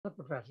The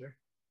professor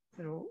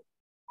said, well,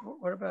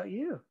 what about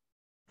you?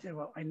 I said,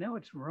 well, I know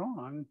it's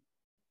wrong,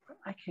 but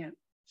I can't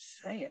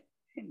say it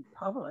in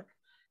public.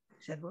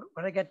 He said, well,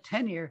 when I get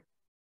tenure,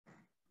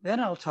 then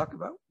I'll talk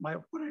about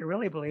what I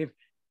really believe.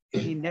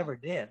 And he never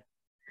did,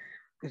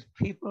 because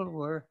people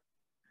were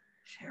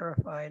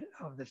terrified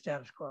of the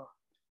status quo,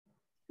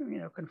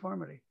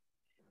 conformity.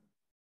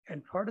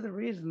 And part of the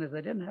reason is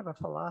they didn't have a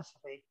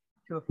philosophy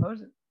to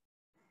oppose it.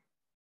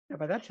 Now,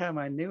 by that time,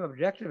 I knew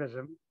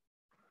objectivism,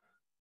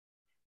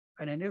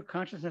 and I knew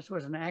consciousness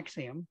was an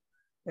axiom,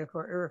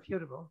 therefore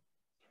irrefutable.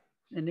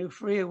 I knew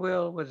free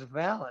will was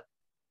valid,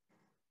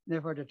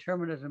 therefore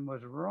determinism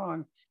was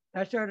wrong.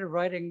 I started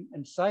writing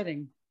and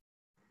citing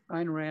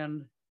Ayn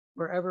Rand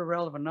wherever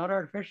relevant, not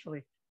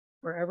artificially,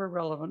 wherever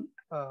relevant,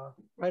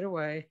 right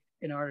away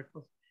in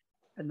articles.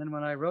 And then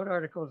when I wrote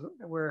articles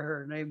where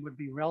her name would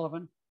be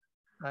relevant,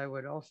 I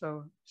would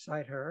also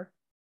cite her.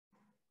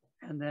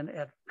 And then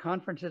at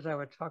conferences, I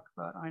would talk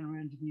about Ayn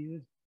Rand's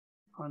views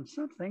on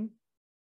something.